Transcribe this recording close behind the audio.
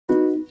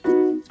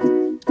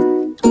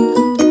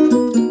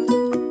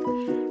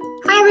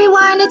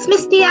it's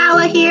Miss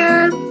Diala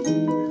here.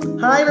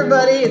 Hi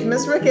everybody, it's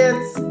Miss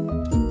Ricketts.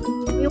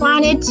 We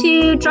wanted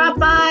to drop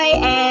by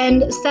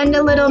and send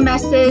a little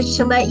message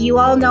to let you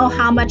all know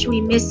how much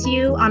we miss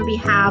you on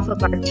behalf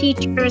of our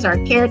teachers,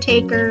 our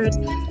caretakers,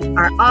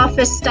 our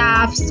office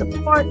staff,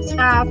 support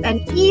staff,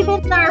 and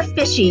even our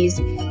fishies.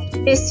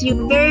 Miss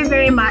you very,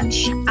 very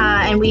much.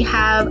 And we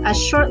have a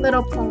short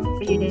little poem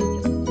for you to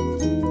do.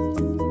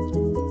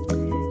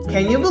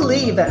 Can you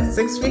believe that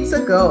 6 weeks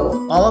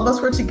ago, all of us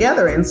were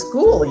together in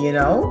school, you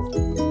know?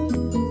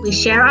 We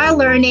share our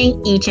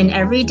learning each and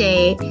every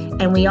day,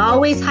 and we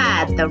always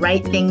had the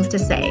right things to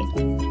say.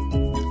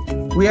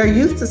 We are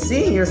used to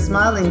seeing your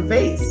smiling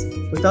face.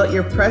 Without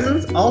your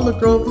presence,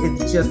 Aldergrove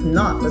is just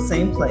not the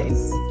same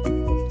place.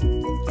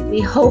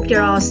 We hope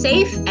you're all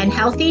safe and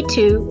healthy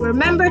too.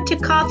 Remember to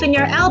cough in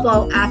your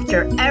elbow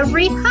after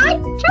every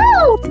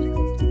haiku.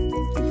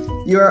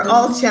 You are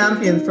all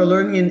champions for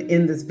learning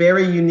in this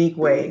very unique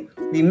way.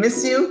 We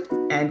miss you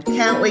and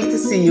can't wait to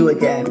see you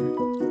again.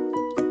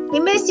 We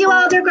miss you,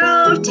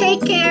 Aldergrove.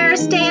 Take care,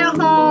 stay at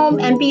home,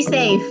 and be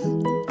safe.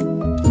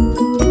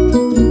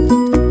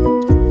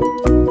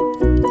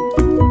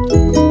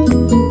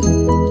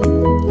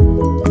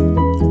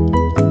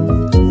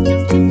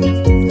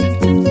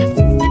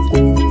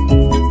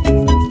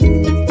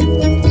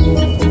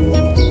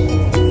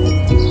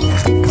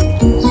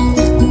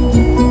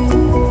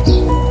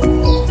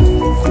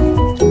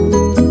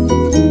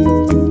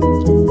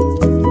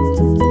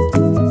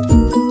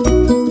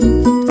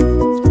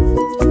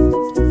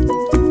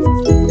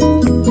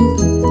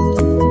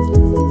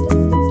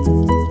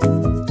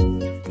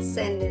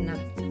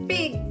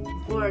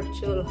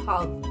 Virtual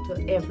hug to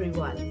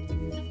everyone.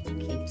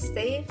 Keep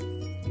safe,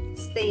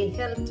 stay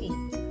healthy,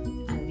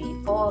 and we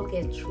all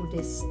get through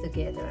this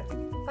together.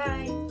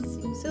 Bye.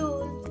 See you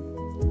soon.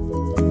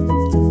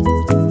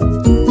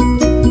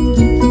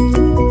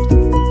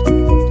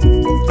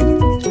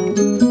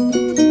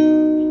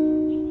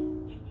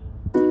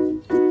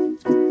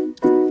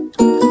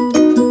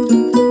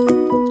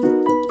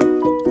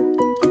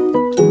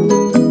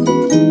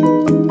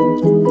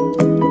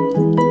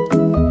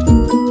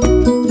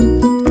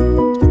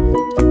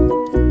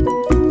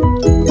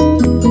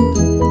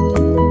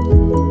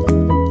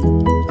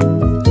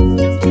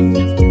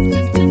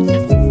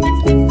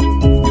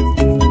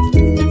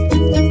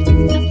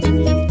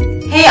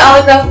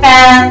 Aldergrove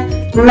fan,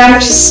 remember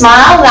to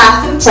smile,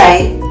 laugh, and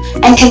play,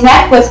 and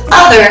connect with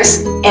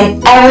others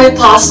in every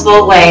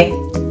possible way.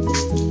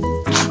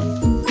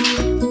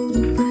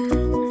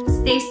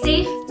 Stay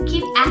safe,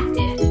 keep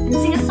active, and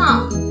sing a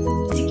song.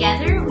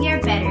 Together, we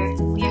are better,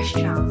 we are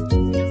strong.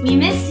 We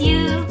miss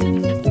you!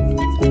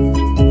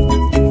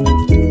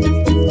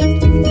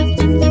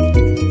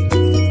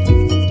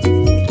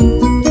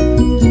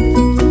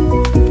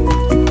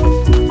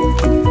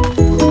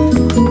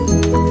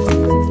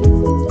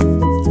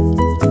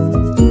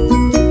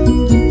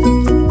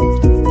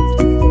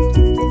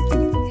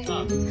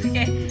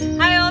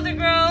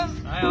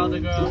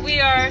 We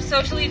are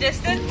socially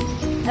distant,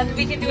 and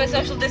we can do a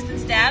social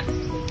distance dab.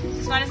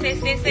 Just want to say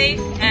stay safe,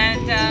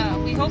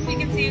 and we hope we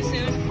can see you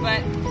soon,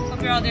 but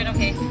hope you're all doing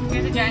okay.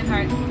 Here's a giant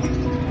heart.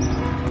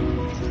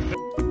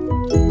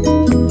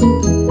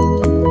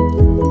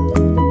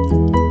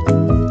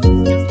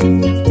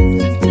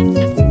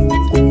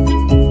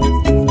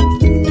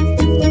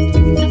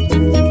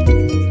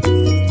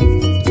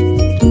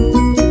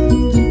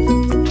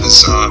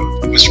 This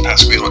Mr.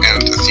 Pasquale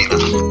and Athena.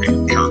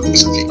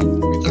 Is Athena.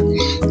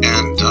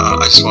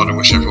 I just want to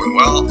wish everyone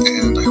well,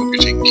 and I hope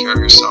you're taking care of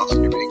yourself,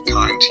 and you're being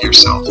kind to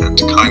yourself and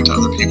kind to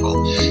other people,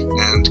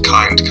 and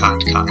kind.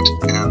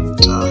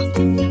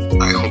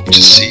 And I hope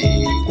to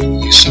see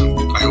you soon.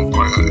 I hope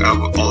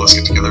all of us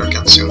get together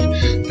again soon.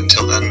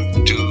 Until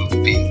then, do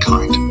be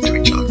kind to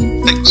each other.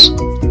 Thanks.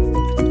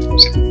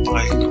 Say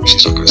bye. No,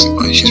 she's not going to say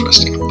bye. She's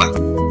resting. Bye.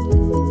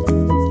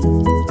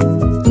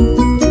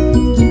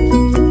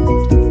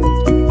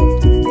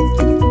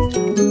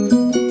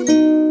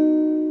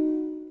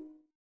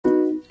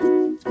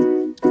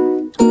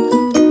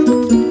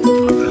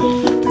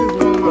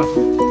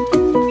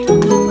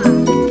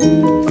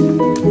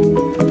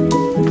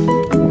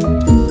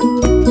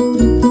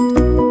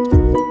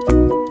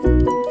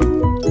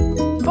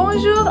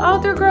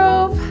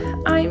 Aldergrove,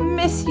 I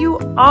miss you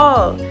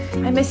all.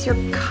 I miss your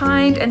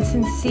kind and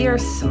sincere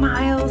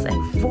smiles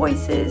and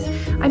voices.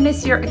 I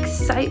miss your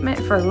excitement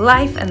for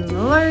life and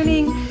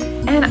learning.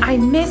 And I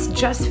miss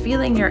just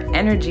feeling your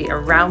energy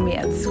around me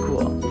at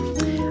school.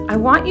 I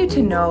want you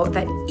to know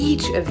that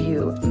each of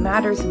you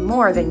matters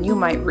more than you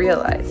might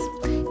realize.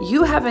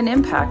 You have an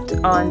impact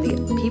on the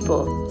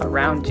people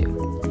around you.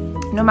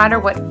 No matter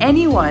what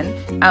anyone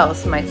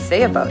else might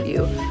say about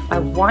you, I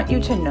want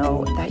you to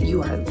know that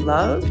you are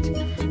loved,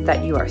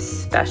 that you are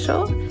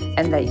special,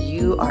 and that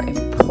you are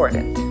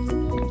important.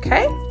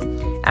 Okay?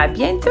 À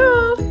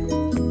bientôt!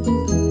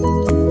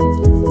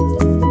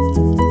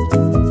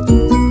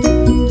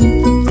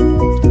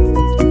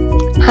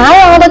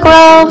 Hi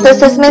Aldergrove,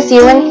 this is Miss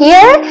Ewan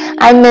here.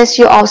 I miss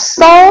you all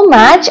so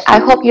much. I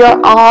hope you're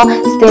all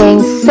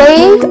staying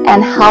safe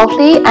and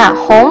healthy at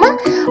home.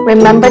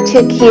 Remember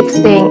to keep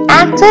staying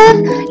active.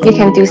 You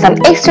can do some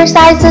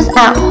exercises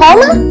at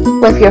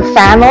home with your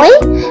family.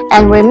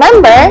 And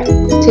remember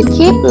to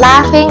keep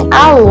laughing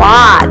a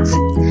lot.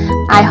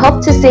 I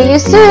hope to see you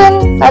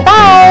soon.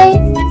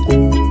 Bye-bye.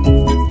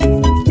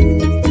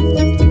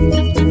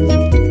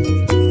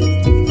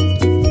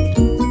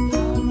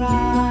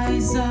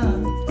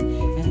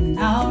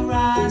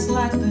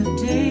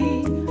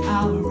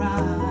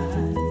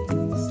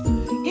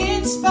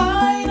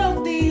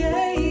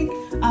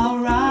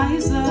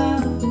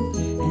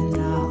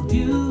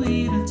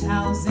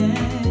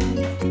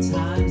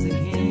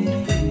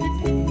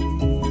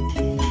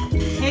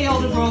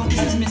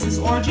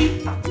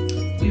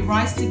 We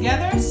rise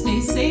together, stay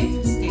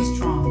safe, stay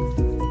strong.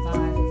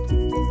 Bye.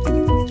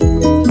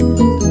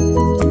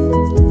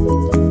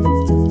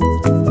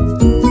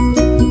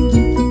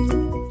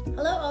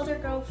 Hello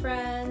Aldergrove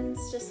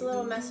friends, just a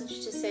little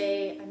message to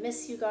say I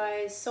miss you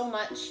guys so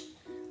much,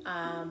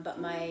 but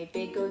my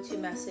big go-to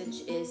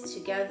message is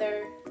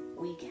together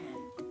we can.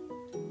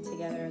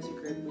 Together as a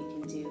group we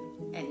can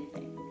do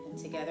anything, and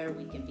together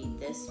we can beat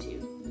this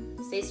too.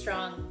 Stay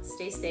strong,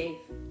 stay safe,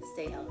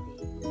 stay healthy.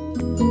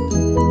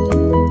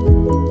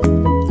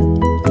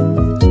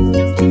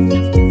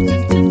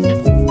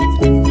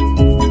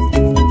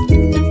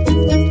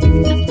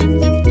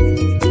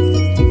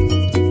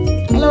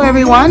 Hello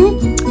everyone,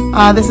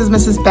 this is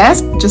Mrs.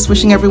 Best, just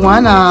wishing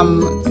everyone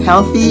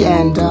healthy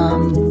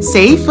and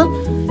safe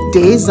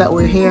days that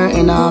we're here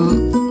in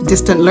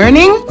distant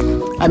learning.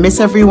 I miss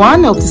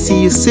everyone, hope to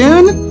see you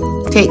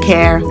soon. Take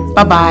care,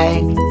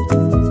 bye-bye.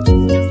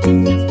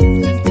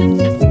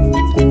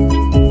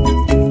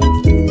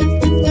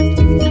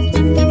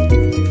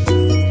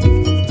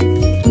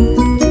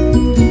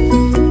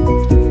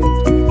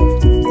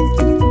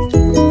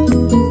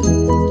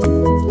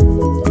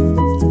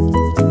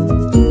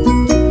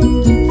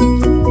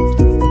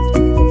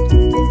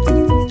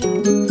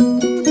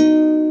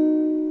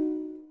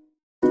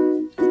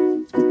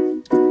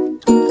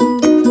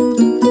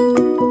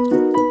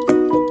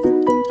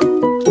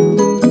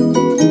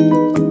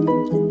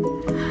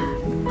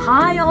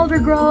 Hi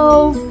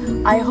Aldergrove!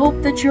 I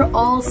hope that you're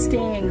all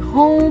staying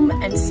home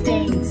and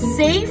staying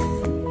safe.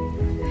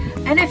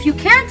 And if you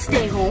can't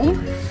stay home,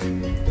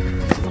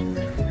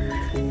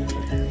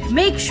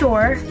 make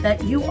sure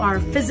that you are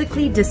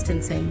physically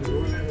distancing.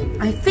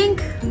 I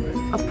think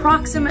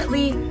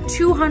approximately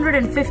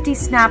 250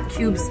 snap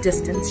cubes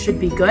distance should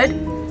be good.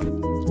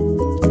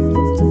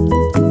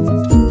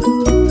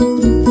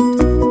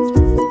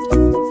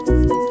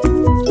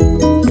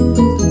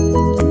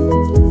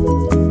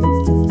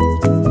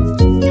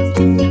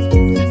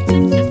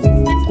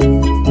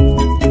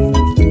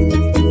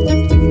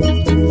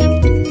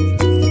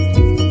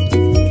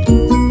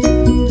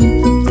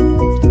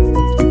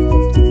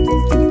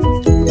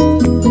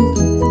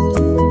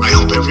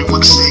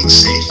 Staying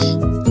safe.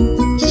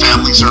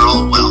 Families are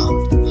all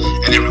well,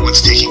 and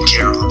everyone's taking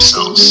care of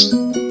themselves.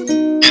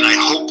 And I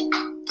hope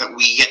that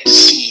we get to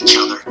see each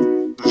other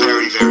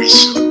very, very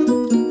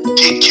soon.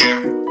 Take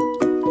care,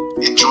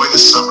 enjoy the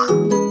summer,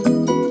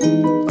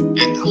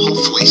 and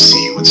hopefully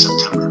see you in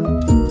September.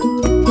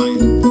 Bye.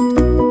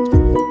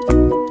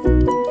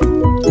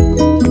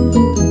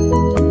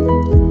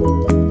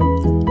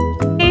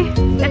 Hey,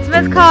 it's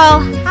Miss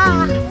Call.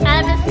 I'm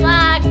Miss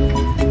Black.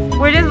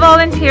 We're just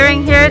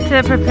volunteering here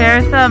to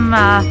prepare some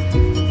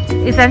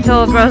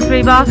essential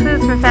grocery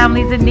boxes for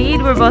families in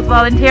need. We're both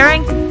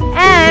volunteering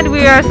and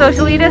we are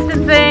socially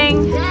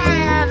distancing.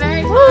 Yeah,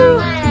 very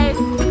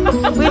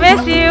fun. We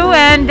miss you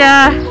and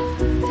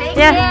Take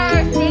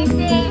care, stay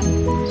safe.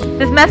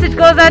 This message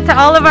goes out to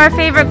all of our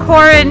favorite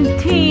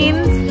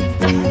quarantines.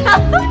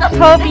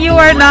 Hope you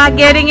are not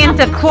getting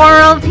into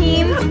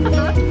quarantines.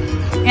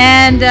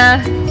 And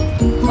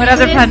what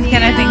other puns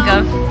can I think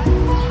of?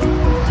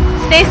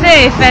 Stay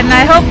safe, and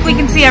I hope we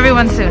can see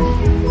everyone soon.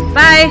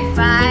 Bye.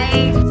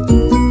 Bye.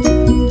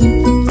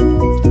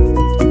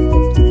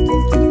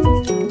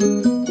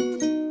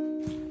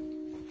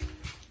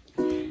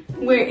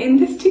 We're in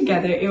this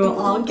together. It will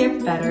all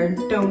get better.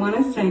 Don't want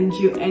to send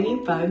you any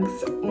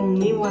bugs.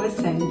 Only want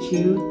to send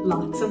you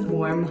lots of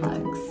warm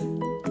hugs.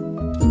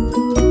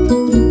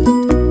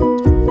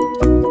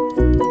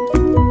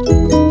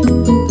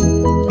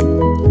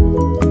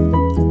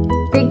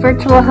 Big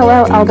virtual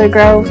hello,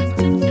 Aldergrove.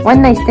 One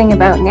nice thing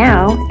about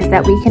now is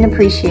that we can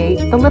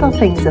appreciate the little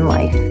things in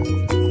life.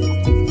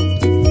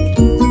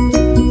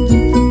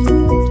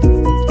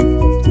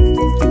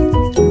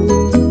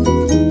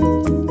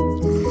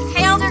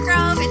 Hey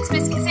Aldergrove, it's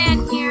Miss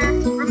Kazan here.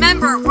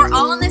 Remember, we're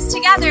all in this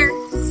together.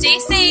 Stay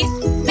safe.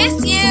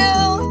 Miss you!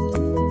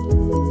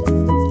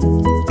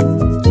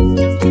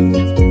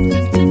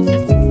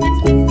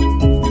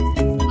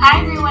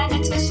 Hi everyone,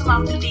 it's Miss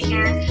Samantha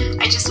here.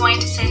 I just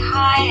wanted to say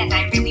hi, and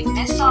I really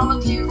miss all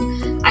of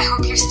you. I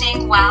hope you're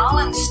staying well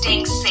and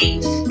staying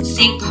safe,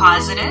 staying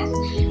positive,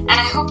 and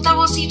I hope that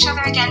we'll see each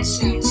other again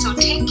soon. So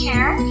take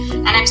care,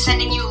 and I'm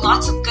sending you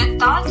lots of good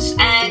thoughts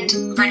and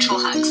virtual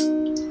hugs.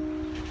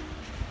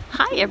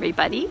 Hi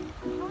everybody.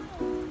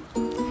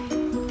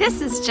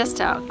 This is just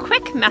a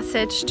quick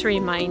message to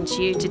remind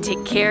you to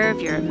take care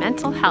of your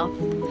mental health.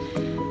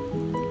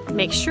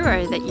 Make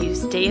sure that you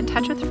stay in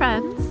touch with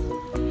friends.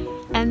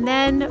 And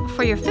then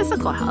for your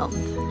physical health,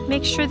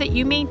 make sure that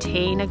you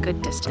maintain a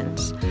good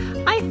distance.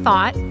 I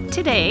thought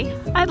today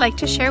I'd like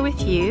to share with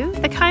you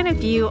the kind of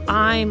view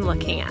I'm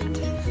looking at.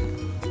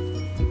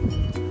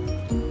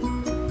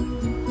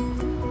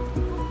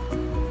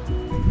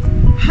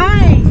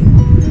 Hi!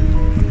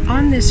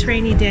 On this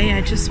rainy day,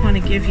 I just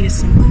want to give you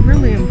some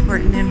really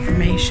important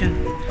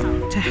information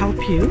to help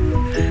you.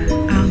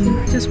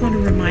 Just want to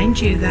remind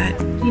you that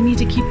you need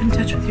to keep in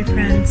touch with your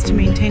friends to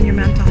maintain your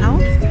mental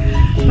health,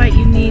 but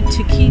you need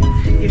to keep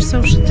your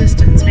social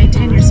distance,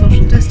 maintain your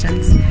social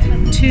distance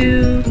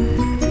to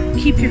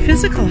keep your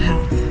physical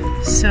health.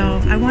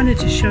 So I wanted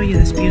to show you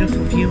this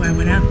beautiful view I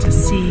went out to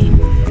see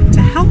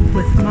to help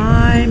with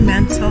my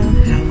mental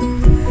health.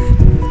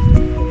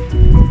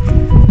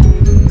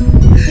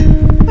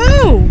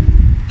 Oh!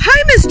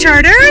 Hi, Miss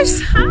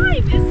Charters! Hi,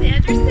 Miss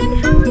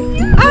Anderson. How are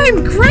you?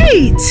 I'm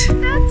great!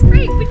 That's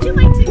great. Would you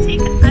like to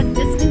take a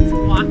distance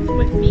walk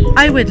with me?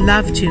 I would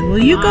love to. Will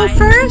you go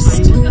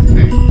first? I will go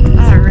first.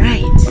 All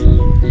right.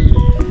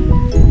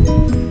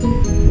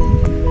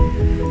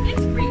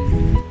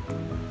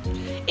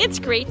 It's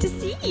great to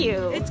see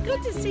you. It's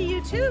good to see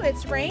you too.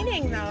 It's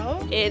raining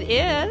though. It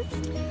is.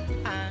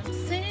 I'm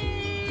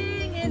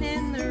singing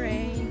in the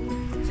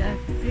rain.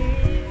 Just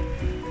sing.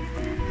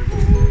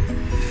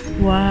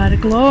 What a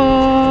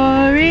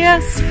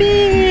glorious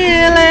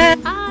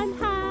feeling. I'm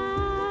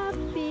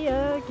happy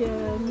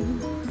again.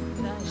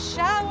 The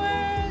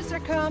showers are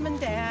coming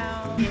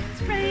down.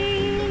 It's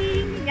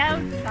raining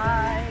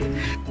outside.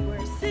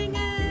 We're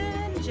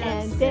singing, just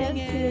and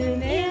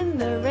singing dancing in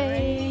the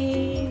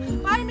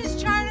rain. Bye,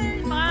 Miss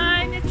Charters.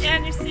 Bye, Miss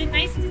Anderson.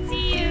 Nice to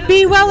see you.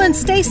 Be well and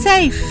stay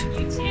safe.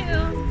 You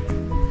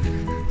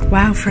too.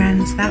 Wow,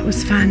 friends, that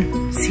was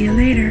fun. See you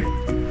later.